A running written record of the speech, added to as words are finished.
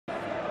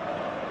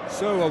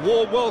So a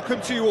warm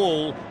welcome to you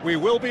all. We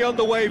will be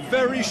underway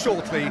very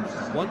shortly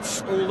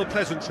once all the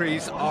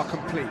pleasantries are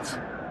complete.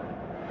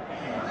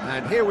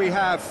 And here we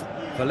have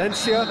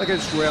Valencia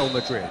against Real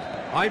Madrid.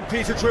 I'm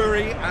Peter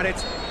Drury, and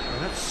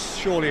that's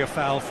surely a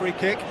foul. Free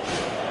kick.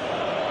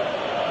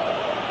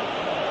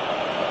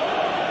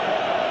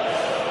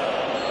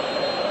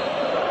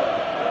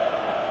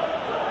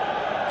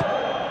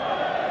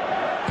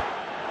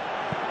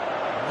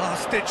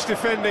 Last-ditch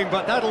defending,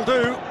 but that'll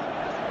do.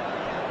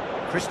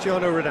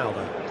 Cristiano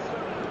Ronaldo.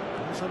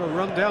 He's on a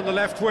run down the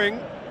left wing.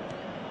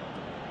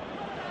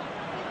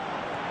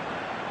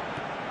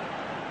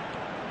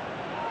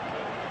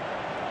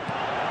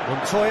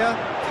 Montoya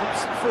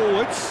comes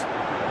forwards.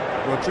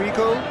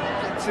 Rodrigo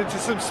gets into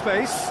some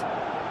space.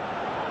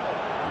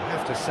 I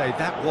have to say,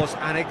 that was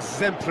an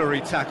exemplary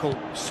tackle.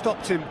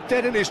 Stopped him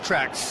dead in his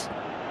tracks.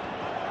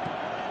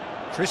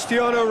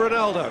 Cristiano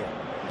Ronaldo.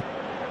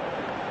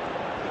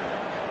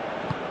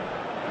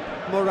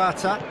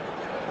 Morata.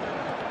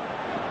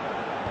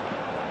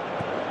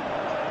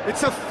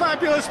 It's a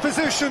fabulous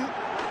position.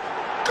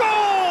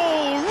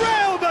 Goal!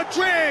 Real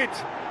Madrid!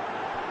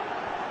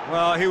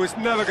 Well, he was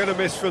never going to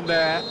miss from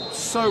there.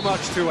 So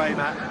much to aim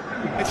at.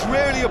 It's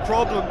rarely a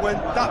problem when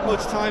that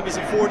much time is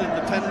afforded in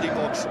the penalty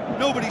box.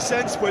 Nobody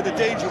sensed where the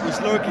danger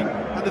was lurking,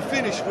 and the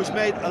finish was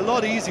made a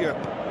lot easier.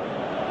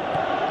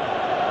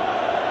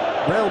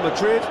 Real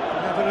Madrid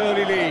have an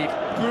early lead.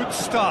 Good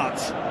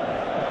start.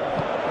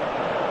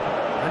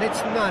 And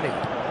it's Nani.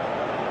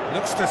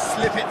 Looks to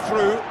slip it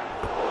through.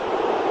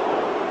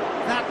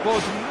 That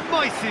was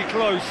mighty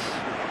close.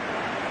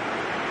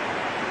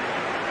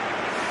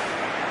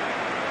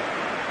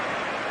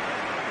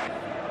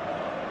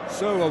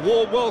 So a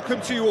warm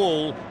welcome to you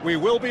all. We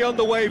will be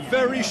underway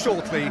very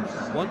shortly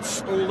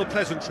once all the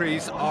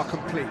pleasantries are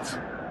complete.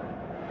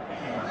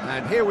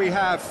 And here we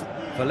have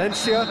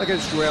Valencia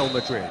against Real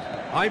Madrid.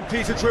 I'm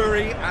Peter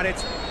Drury, and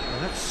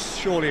that's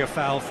surely a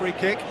foul. Free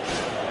kick.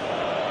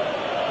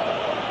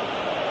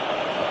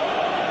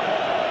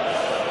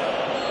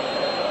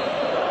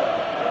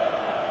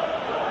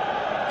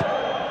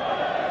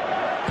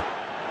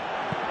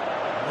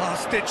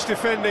 Last-ditch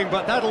defending,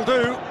 but that'll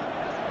do.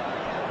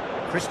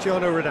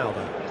 Cristiano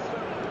Ronaldo.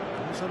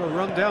 He's on a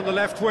run down the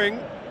left wing.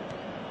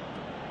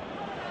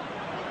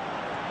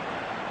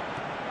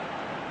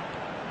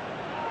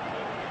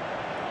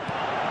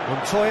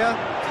 Montoya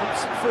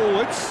comes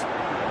forwards.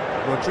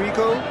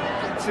 Rodrigo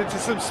gets into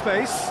some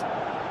space.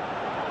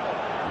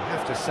 I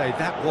have to say,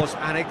 that was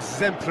an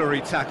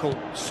exemplary tackle.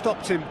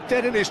 Stopped him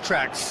dead in his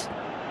tracks.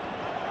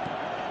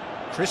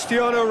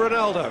 Cristiano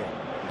Ronaldo.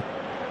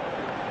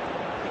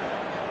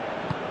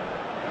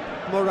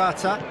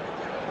 Morata.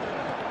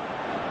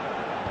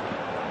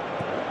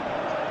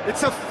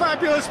 It's a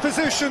fabulous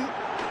position.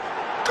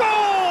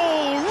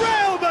 Goal!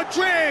 Real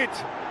Madrid!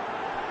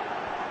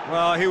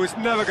 Well, he was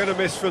never going to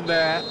miss from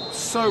there.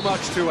 So much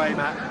to aim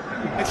at.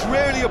 It's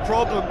rarely a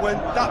problem when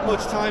that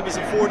much time is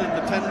afforded in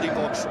the penalty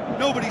box.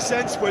 Nobody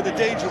sensed where the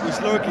danger was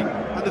lurking,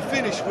 and the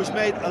finish was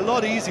made a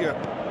lot easier.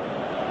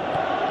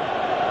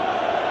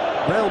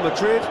 Real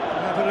Madrid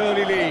have an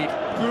early lead.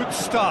 Good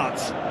start.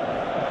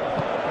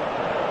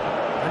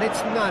 And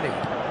it's Nani.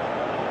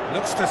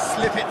 Looks to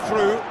slip it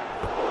through.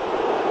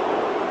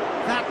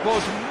 That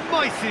was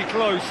mighty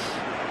close.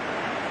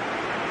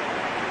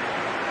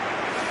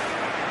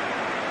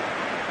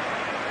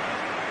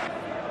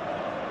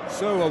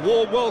 So a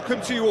warm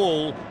welcome to you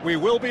all. We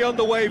will be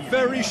underway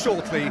very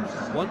shortly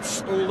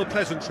once all the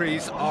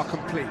pleasantries are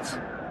complete.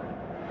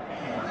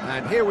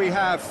 And here we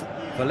have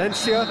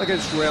Valencia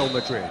against Real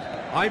Madrid.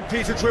 I'm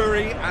Peter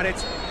Drury, and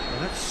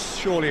that's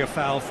surely a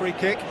foul. Free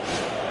kick.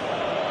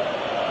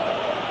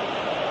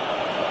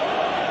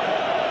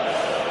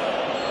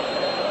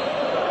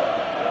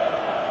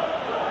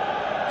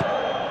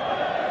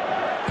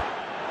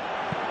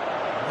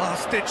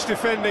 Last-ditch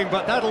defending,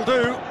 but that'll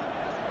do.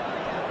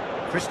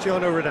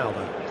 Cristiano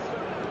Ronaldo.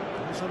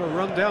 He's on a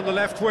run down the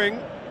left wing.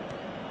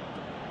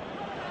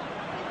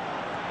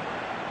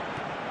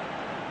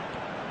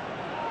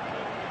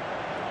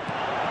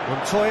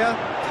 Montoya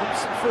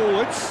comes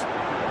forwards.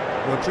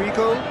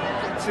 Rodrigo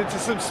gets into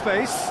some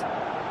space.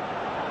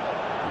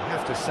 I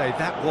have to say,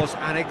 that was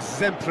an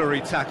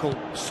exemplary tackle.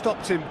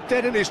 Stopped him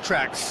dead in his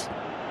tracks.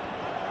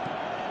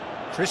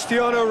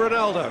 Cristiano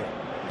Ronaldo.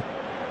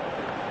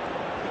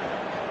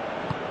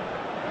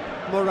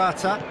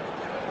 Morata.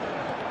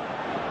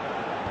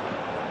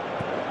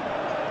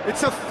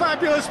 It's a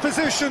fabulous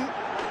position.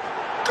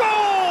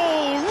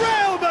 Goal!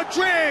 Real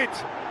Madrid!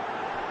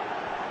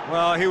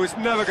 Well, he was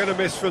never going to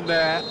miss from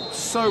there.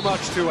 So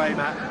much to aim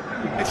at.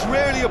 It's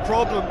rarely a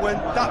problem when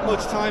that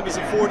much time is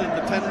afforded in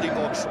the penalty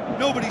box.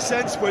 Nobody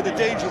sensed where the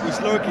danger was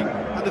lurking,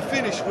 and the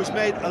finish was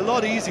made a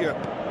lot easier.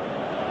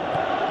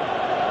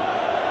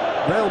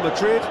 Real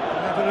Madrid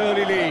have an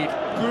early lead.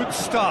 Good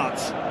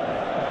start.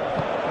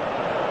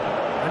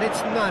 And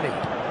it's Nani.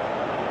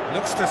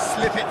 Looks to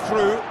slip it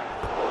through.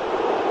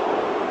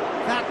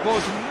 That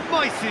was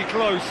mighty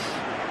close.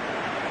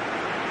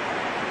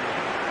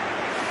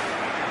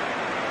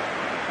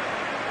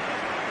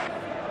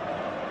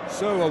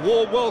 So a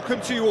warm welcome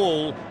to you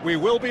all. We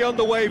will be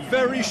underway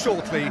very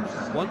shortly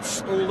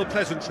once all the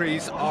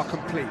pleasantries are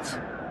complete.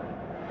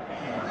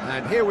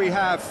 And here we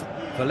have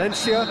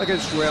Valencia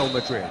against Real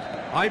Madrid.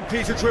 I'm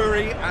Peter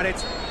Drury, and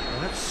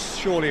that's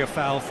surely a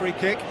foul. Free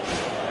kick.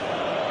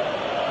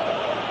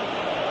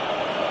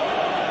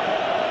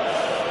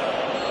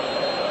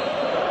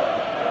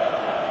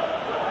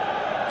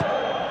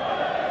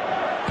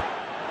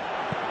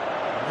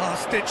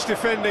 Last-ditch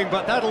defending,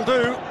 but that'll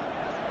do.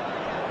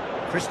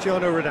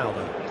 Cristiano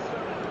Ronaldo.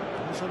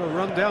 He's on a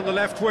run down the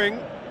left wing.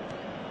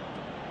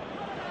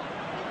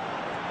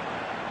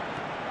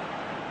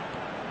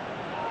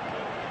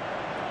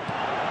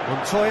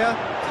 Montoya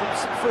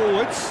comes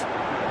forwards.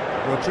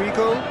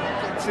 Rodrigo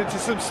gets into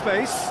some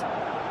space.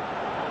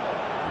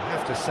 I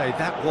have to say,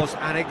 that was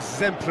an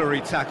exemplary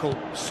tackle.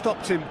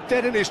 Stopped him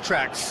dead in his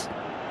tracks.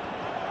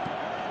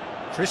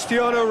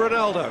 Cristiano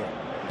Ronaldo.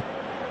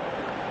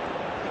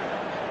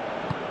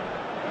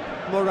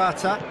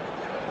 Morata.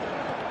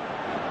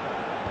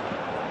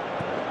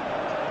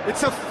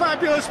 It's a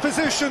fabulous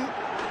position.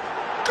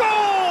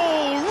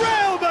 Goal!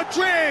 Real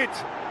Madrid!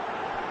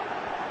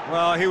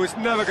 Well, he was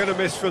never going to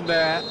miss from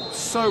there.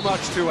 So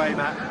much to aim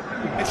at.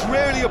 It's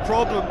rarely a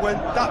problem when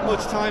that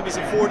much time is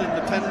afforded in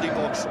the penalty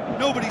box.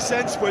 Nobody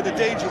sensed where the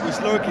danger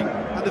was lurking,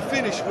 and the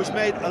finish was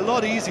made a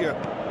lot easier.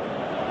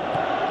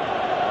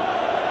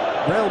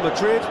 Real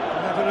Madrid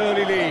have an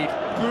early lead.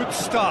 Good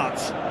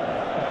start.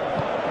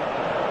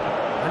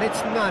 And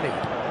it's Nani.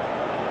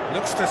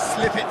 Looks to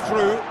slip it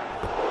through.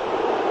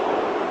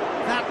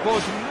 That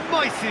was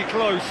mighty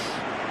close.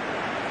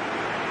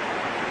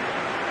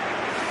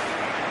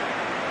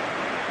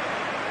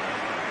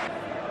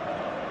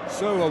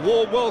 So a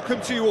warm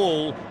welcome to you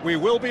all. We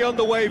will be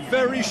underway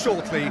very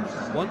shortly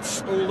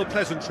once all the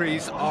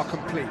pleasantries are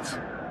complete.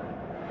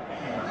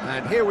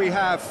 And here we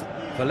have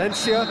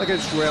Valencia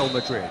against Real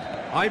Madrid.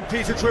 I'm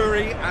Peter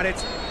Drury, and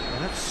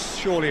that's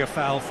surely a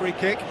foul. Free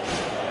kick.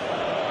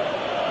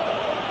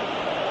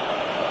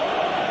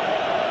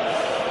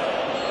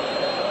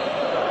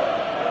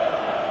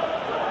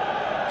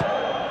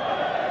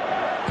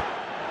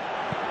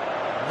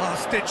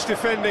 Last-ditch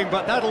defending,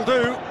 but that'll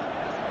do.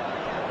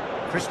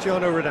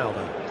 Cristiano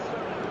Ronaldo.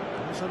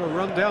 He's on a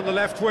run down the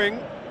left wing.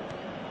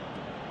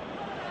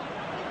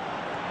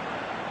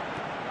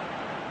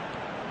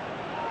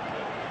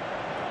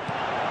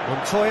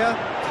 Montoya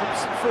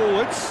comes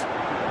forwards.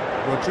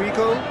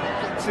 Rodrigo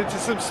gets into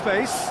some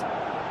space.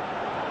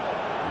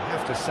 I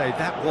have to say,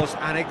 that was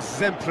an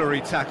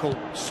exemplary tackle.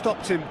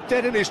 Stopped him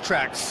dead in his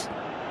tracks.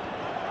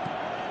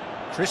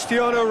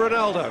 Cristiano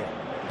Ronaldo.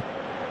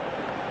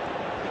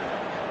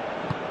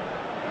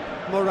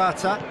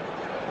 Morata.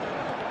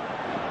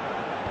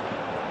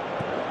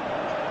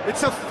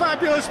 It's a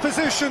fabulous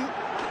position.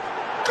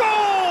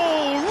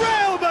 Goal!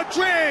 Real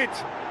Madrid!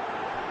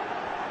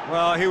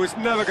 Well, he was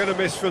never going to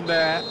miss from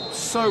there.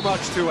 So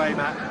much to aim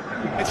at.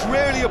 It's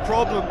rarely a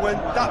problem when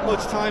that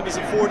much time is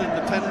afforded in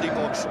the penalty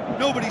box.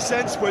 Nobody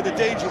sensed where the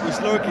danger was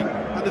lurking,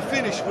 and the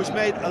finish was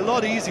made a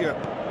lot easier.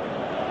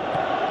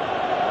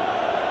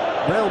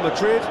 Real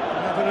Madrid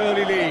have an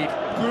early lead.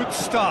 Good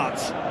start.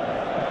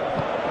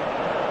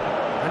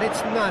 And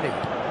it's Nani.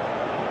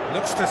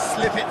 Looks to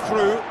slip it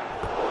through.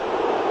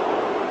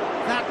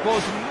 That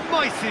was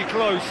mighty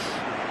close.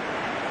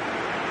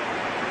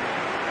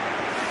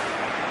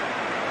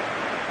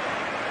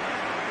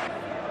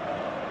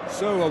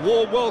 So a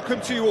warm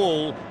welcome to you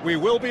all. We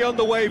will be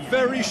underway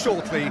very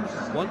shortly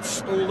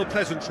once all the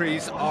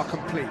pleasantries are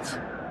complete.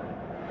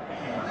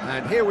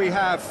 And here we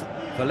have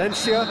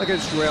Valencia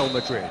against Real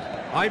Madrid.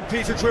 I'm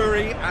Peter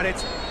Drury, and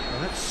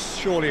that's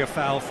surely a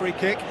foul. Free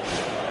kick.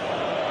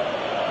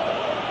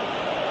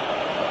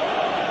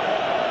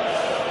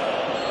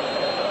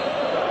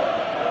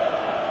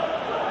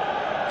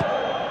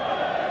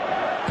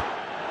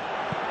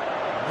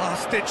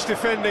 Last-ditch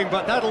defending,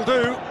 but that'll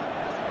do.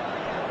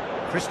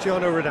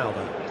 Cristiano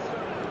Ronaldo.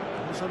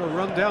 He's on a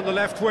run down the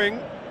left wing.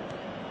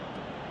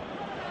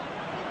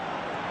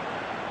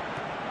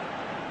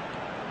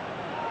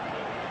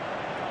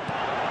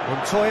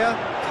 Montoya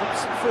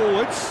comes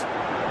forwards.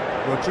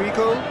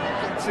 Rodrigo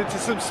gets into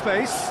some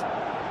space.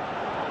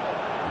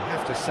 I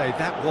have to say,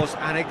 that was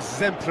an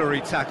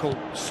exemplary tackle.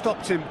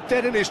 Stopped him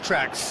dead in his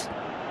tracks.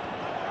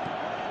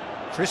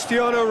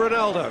 Cristiano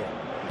Ronaldo.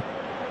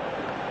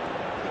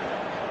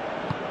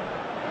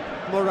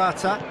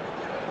 Morata.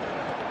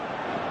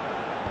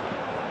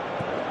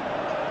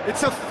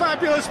 It's a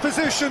fabulous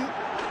position.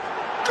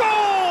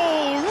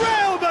 Goal!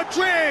 Real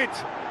Madrid!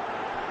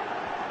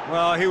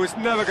 Well, he was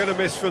never going to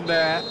miss from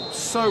there.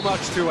 So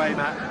much to aim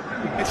at.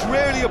 It's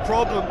rarely a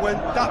problem when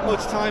that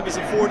much time is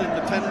afforded in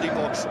the penalty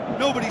box.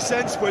 Nobody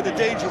sensed where the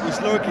danger was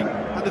lurking,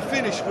 and the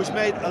finish was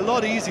made a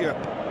lot easier.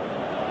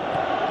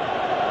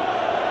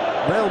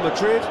 Real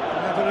Madrid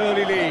have an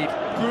early lead.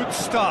 Good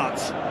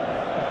start.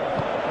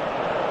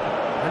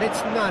 And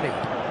it's Nani.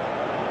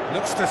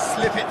 Looks to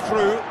slip it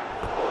through.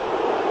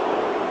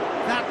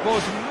 That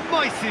was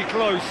mighty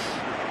close.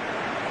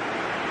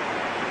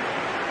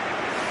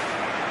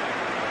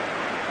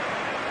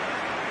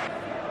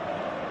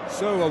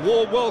 So, a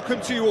warm welcome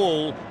to you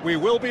all. We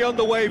will be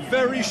underway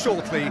very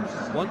shortly,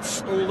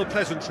 once all the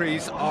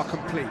pleasantries are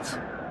complete.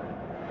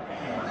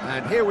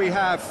 And here we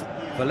have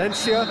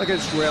Valencia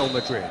against Real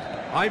Madrid.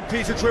 I'm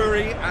Peter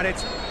Drury, and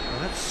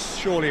that's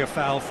surely a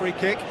foul. Free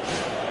kick.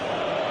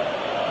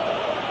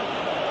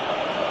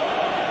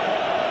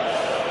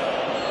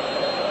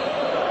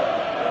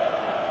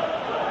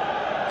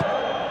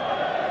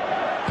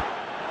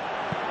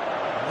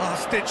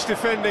 Last-ditch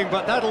defending,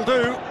 but that'll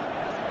do.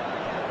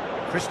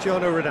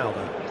 Cristiano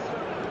Ronaldo.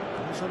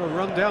 He's on a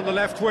run down the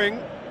left wing.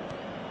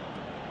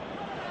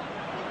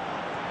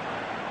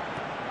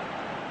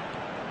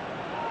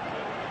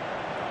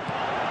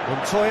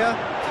 Montoya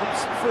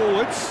comes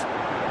forwards.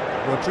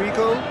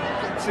 Rodrigo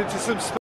gets into some space.